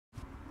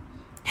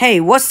Hey,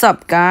 what's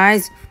up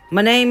guys?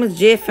 My name is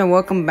Jiff and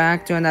welcome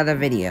back to another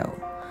video.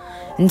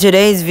 In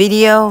today's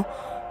video,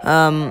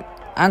 I'm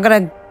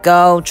gonna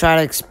go try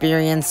to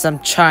experience some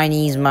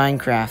Chinese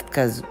Minecraft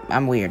because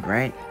I'm weird,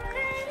 right?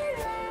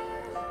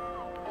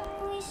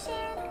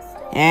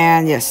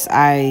 And yes,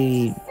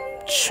 I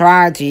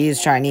tried to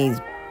use Chinese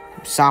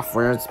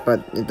softwares,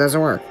 but it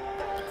doesn't work.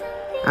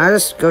 I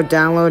just go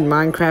download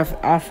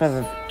Minecraft off of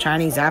the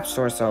Chinese App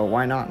Store, so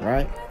why not,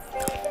 right?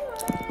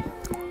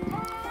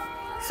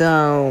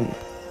 So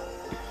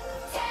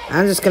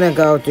I'm just gonna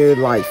go do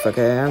life,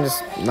 okay?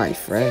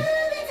 Life, right?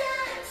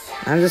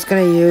 I'm just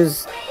gonna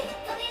use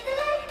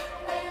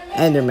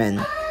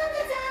Enderman.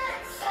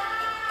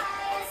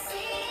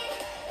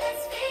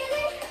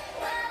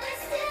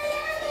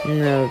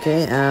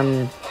 Okay,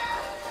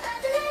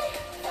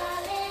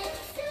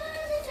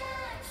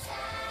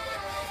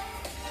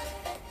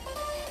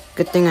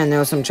 good thing I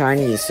know some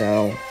Chinese,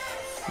 so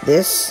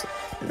this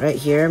right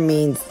here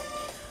means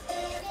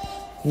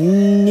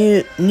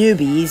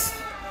newbies.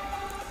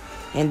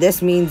 And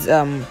this means,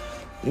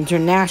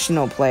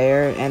 international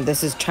player, and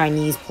this is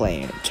Chinese,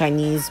 good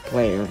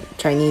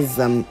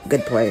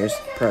players,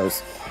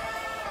 pros.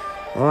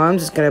 Well, I'm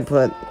just gonna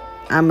put,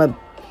 I don't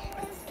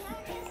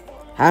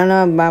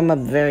know if I'm a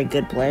very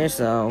good player,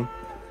 so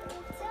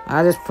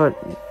I'll just put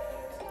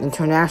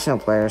international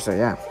player, so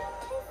yeah.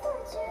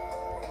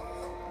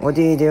 What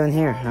are you doing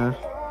here, huh?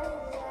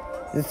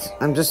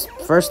 I'm just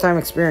first time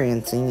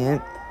experiencing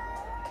it.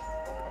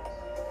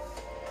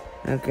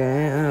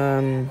 Okay,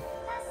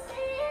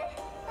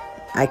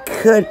 I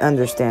could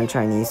understand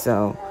Chinese,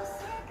 so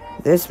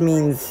this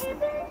means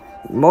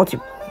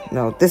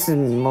this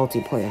is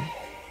multiplayer.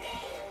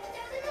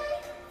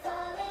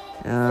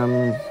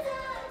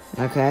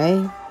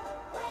 Okay.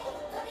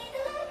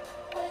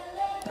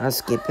 I'll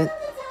skip it.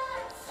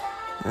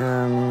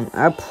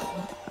 I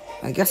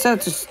guess I'll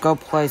just go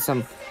play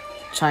some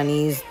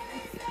Chinese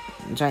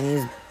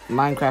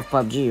Minecraft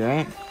PUBG,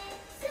 right?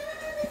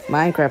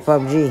 Minecraft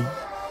PUBG.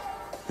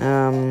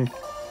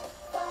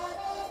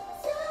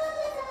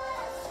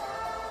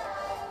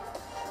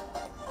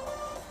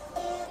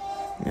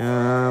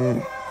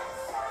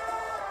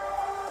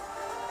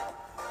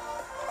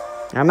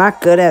 I'm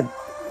not good at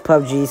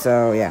PUBG,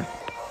 so yeah.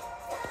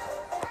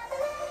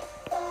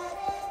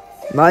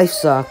 Life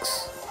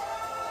sucks.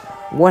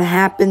 What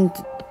happened?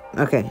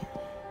 Okay.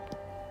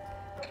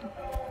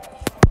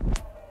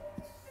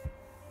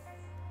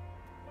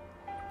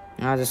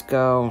 I'll just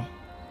go.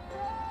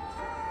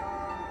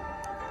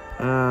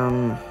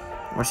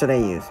 What should I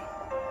use?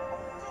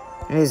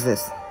 What is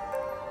this?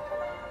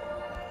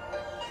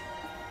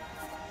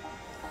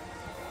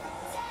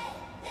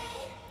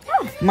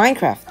 Oh,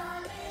 Minecraft.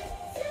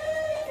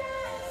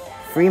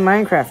 Free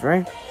Minecraft,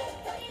 right?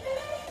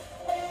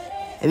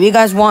 If you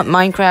guys want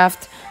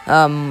Minecraft,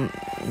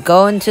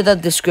 go into the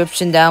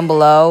description down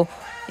below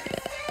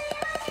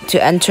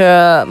to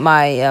enter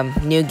my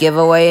new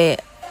giveaway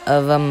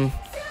of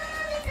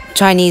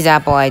Chinese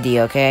Apple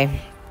ID, okay?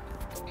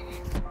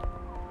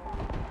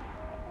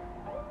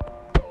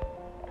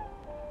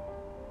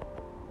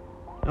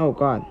 Oh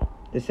god,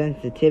 the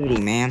sensitivity,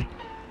 man.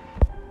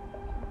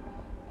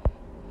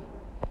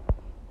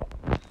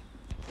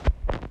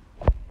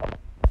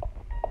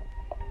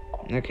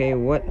 Okay,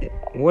 what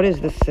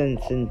is the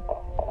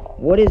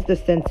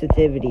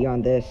sensitivity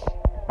on this?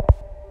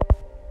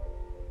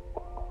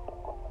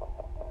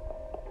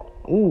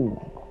 Ooh.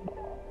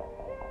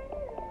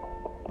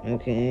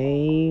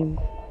 Okay.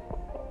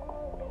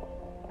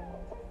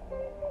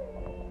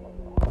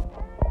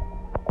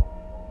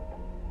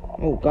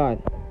 Oh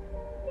god.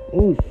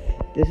 Oof,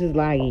 this is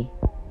laggy.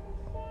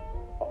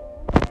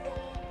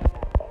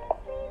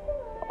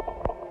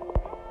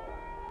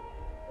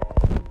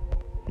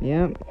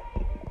 Yep.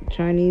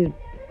 Chinese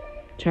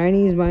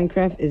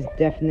Minecraft is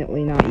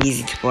definitely not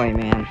easy to play,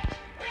 man.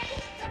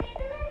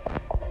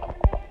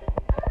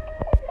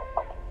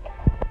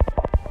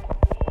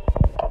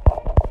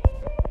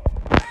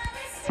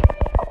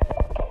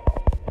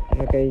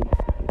 Okay.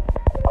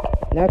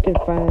 Now I can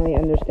finally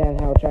understand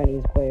how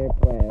Chinese players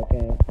play,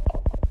 okay?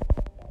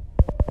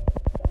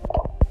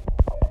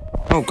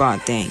 Oh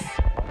god, dang.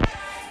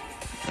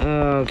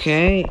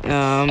 Okay,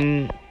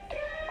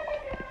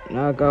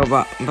 I'll go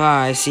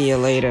bye, see you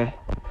later.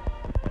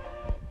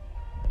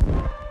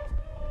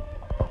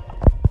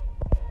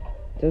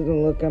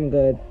 Doesn't look I'm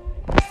good.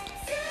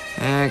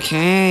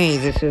 Okay,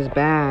 this is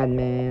bad,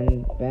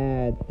 man.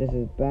 Bad. This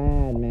is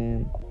bad,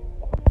 man.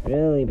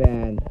 Really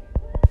bad.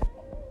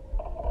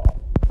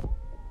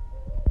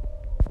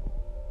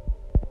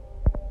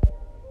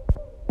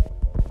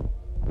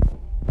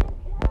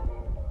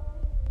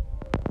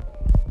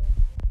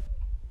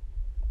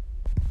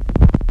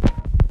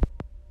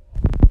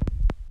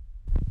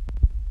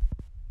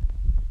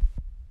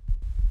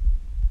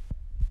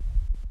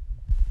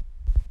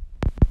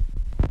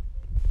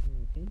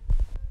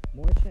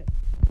 More chests.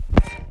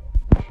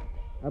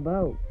 A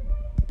bow.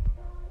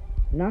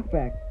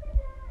 Knockback.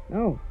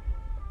 Oh.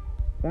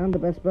 Found the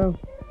best bow.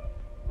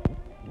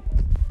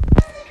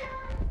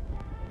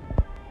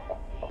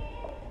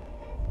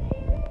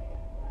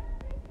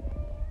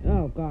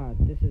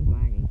 this is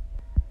lagging.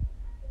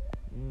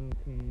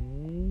 Okay.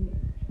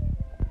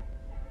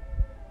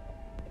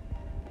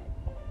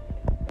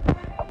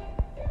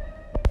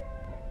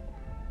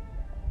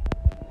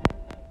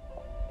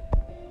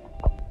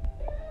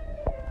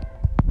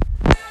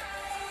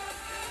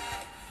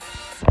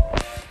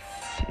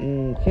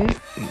 Okay.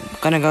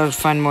 Gonna go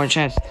find more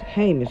chests.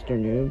 Hey, Mr.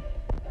 Noob.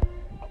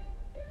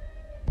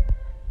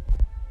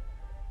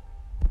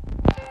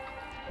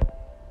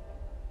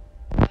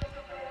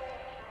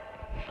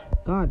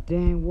 God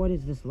dang, what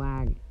is this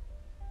lag?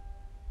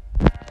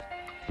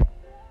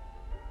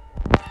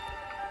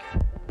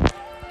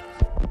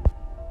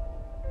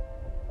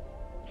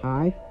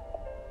 Hi?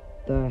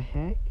 The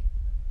heck?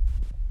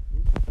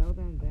 Just fell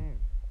down there.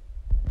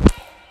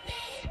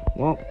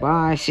 Well,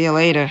 bye. See you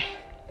later.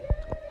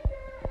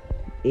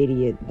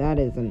 Idiot. That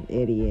is an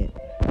idiot.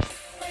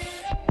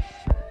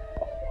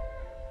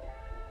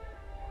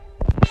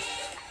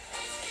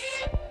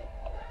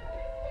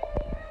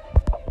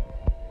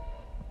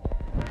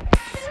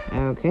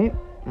 Okay.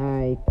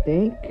 I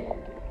think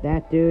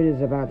that dude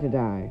is about to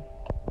die.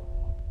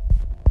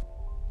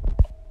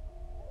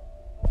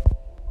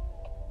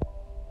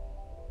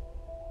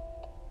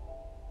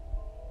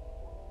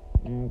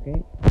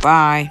 Okay.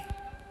 Bye.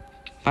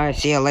 Bye.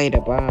 See you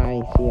later.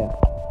 Bye. See ya.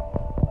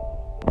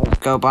 Let's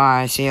go.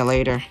 Bye. See you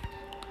later.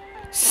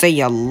 See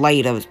you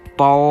later,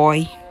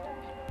 boy.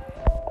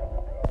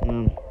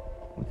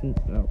 What's in?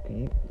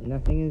 Okay.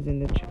 Nothing is in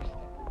the chest.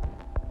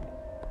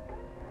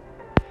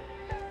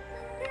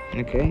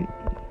 Okay.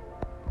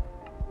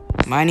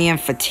 Money and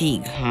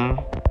fatigue, huh?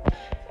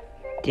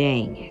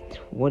 Dang it.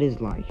 What is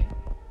life?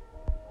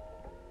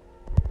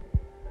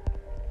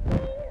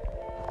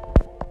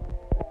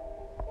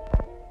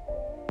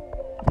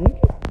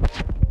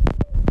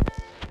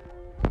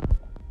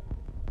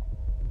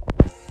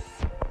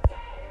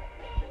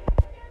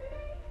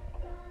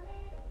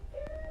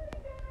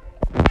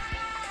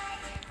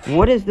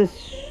 What is this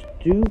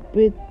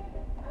stupid...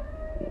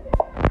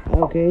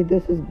 Okay,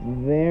 this is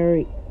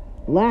very...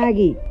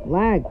 Laggy!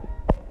 Lag!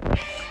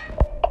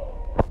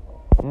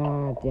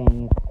 Ah,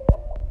 dang it.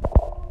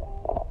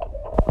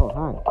 Oh,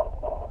 hi.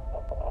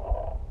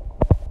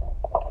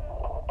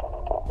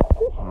 Is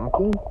he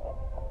hacking?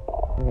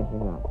 Okay, he's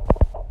not.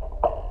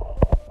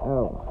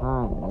 Oh,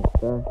 hi,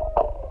 mister.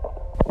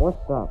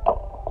 What's up,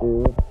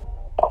 dude?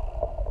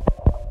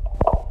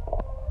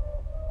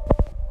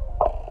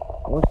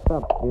 What's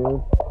up,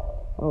 dude?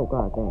 Oh,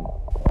 god dang.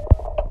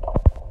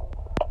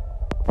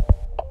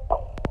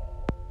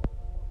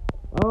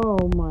 Oh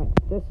my,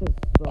 this is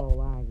so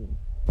laggy.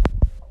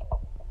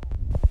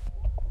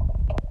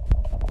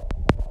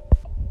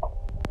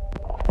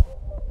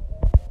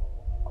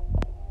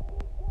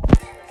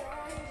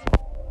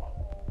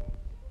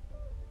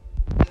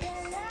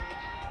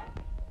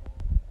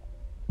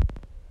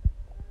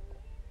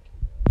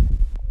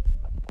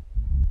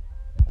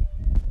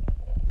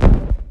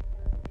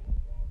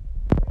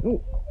 Oh,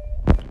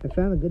 I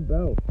found a good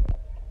bow.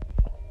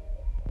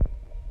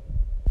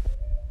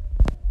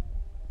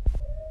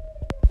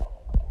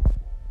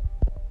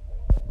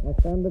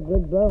 I found a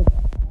good bow.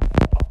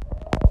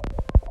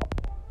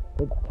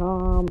 It's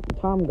Tom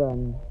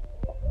gun.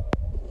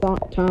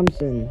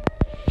 Thompson.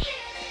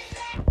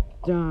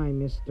 Die,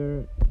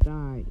 mister.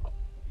 Die.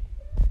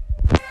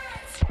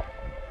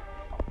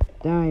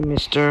 Die,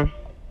 mister.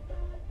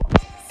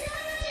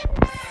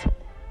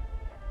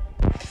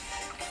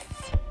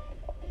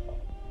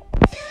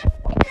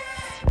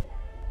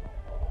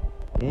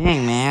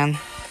 Dang, man.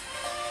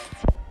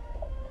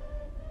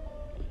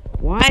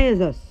 Why is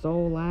it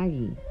so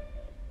laggy?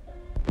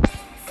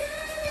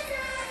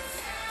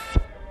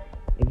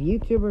 If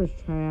YouTubers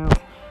try out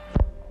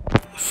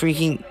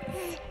freaking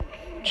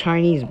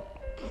Chinese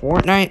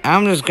Fortnite,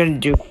 I'm just gonna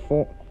do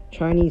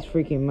Chinese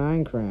freaking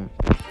Minecraft.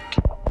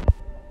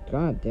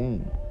 God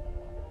dang.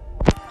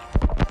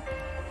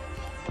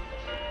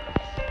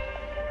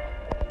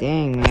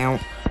 Dang, man.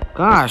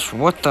 Gosh,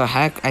 what the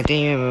heck? I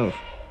didn't even move.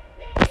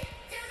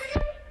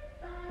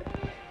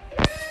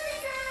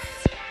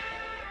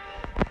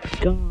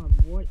 God,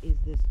 what is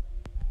this?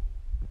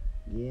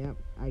 Yep,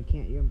 I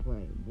can't even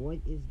play. What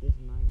is this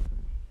Minecraft?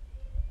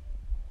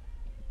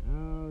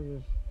 I'll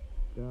just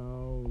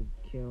go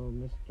kill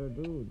Mr.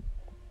 Dude.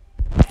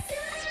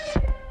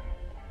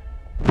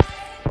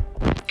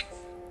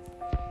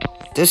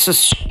 This is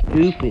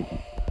stupid.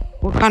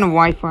 What kind of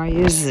Wi-Fi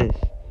is this?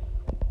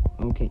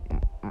 Okay,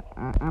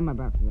 I'm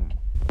about to die.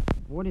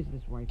 What is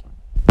this Wi-Fi?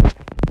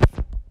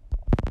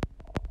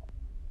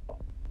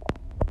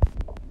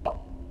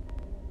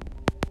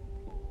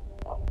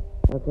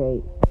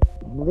 Okay,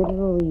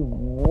 literally,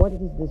 what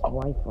is this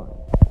Wi-Fi?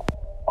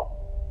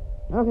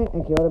 Okay,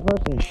 I killed a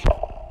person.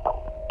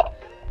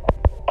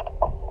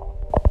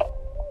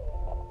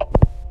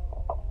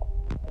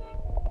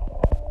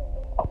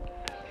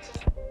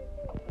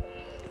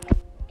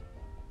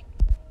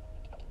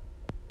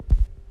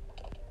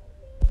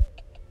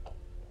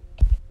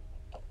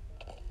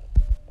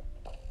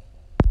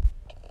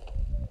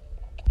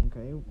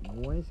 Okay,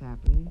 what is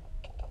happening?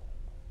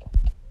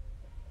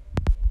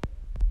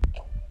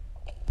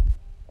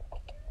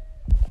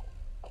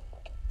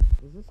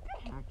 Is this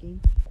guy hacking?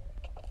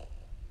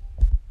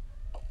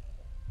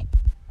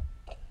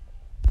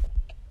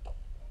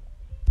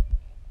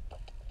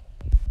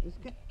 Is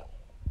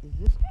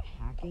this guy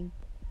hacking?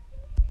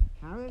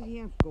 How does he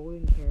have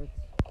golden carrots?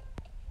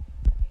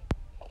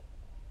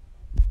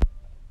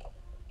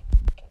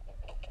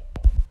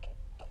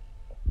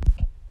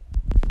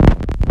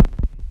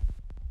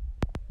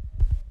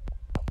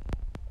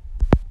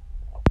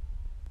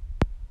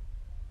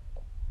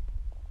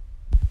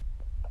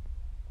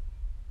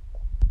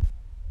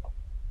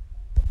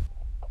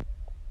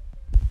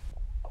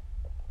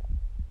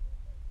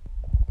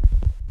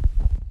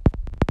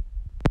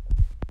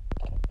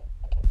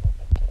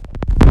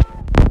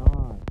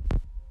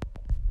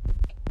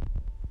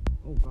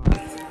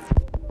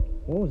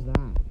 What was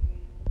that?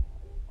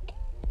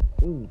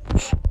 Ooh.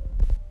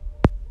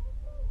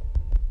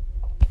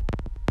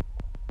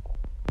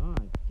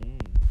 God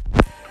dang.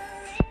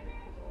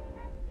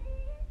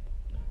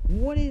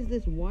 What is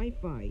this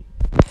Wi-Fi?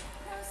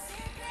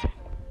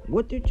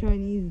 What do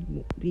Chinese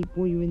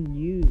people even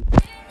use?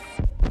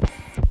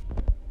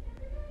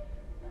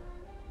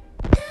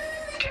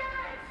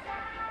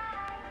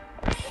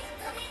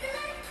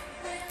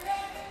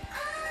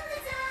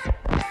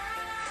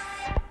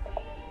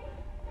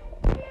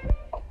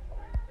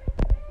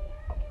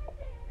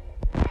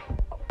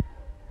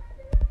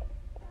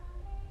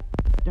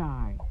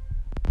 Die.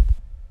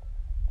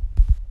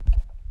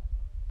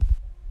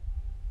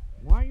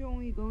 Why are you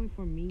only going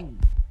for me?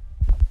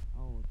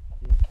 Oh,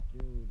 this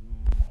dude,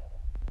 man.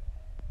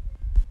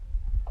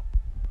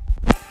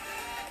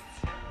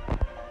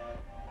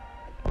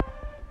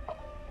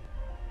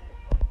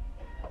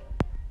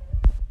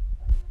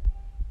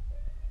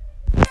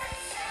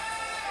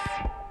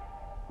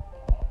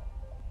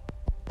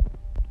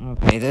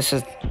 Okay, this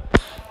is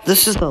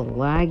the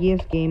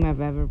laggiest game I've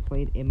ever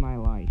played in my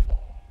life.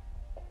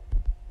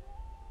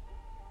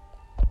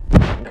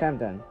 Okay, I'm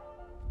done.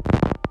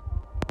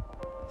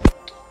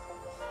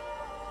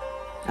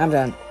 I'm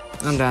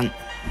done.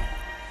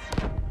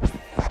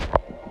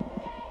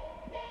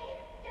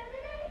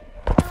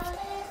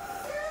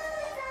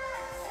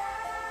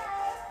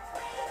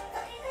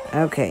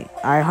 Okay,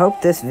 I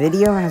hope this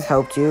video has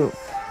helped you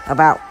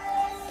about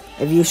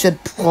if you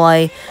should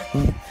play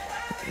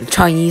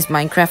Chinese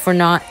Minecraft or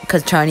not,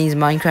 because Chinese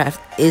Minecraft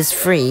is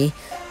free.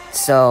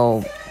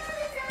 So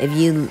if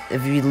you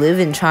live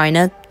in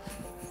China,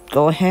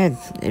 go ahead.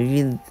 If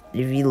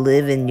you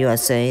live in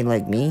USA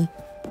like me,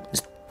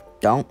 just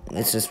don't.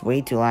 It's just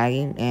way too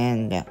laggy.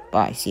 And yeah,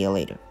 bye. See you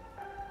later.